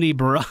proximity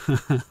barrage.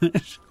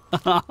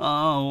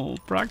 Oh,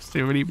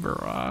 proximity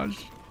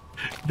barrage.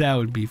 That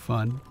would be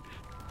fun.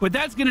 But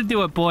that's going to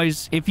do it,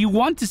 boys. If you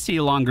want to see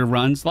longer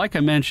runs, like I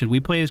mentioned, we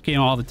play this game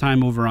all the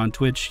time over on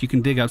Twitch. You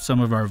can dig up some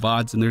of our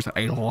VODs, and there's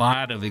a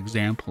lot of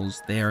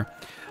examples there.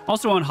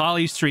 Also on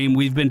Holly's stream,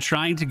 we've been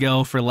trying to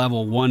go for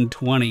level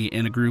 120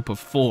 in a group of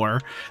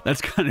 4.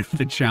 That's kind of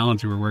the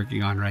challenge we're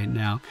working on right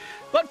now.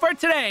 But for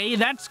today,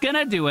 that's going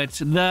to do it.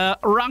 The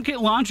rocket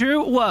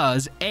launcher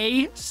was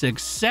a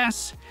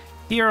success.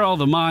 Here are all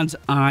the mods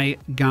I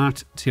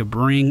got to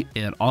bring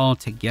it all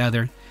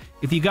together.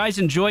 If you guys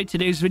enjoyed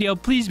today's video,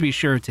 please be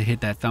sure to hit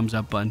that thumbs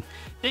up button.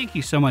 Thank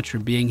you so much for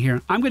being here.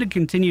 I'm going to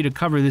continue to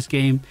cover this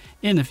game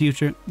in the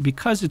future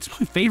because it's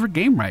my favorite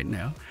game right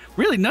now.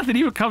 Really, nothing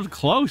even comes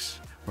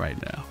close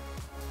right now.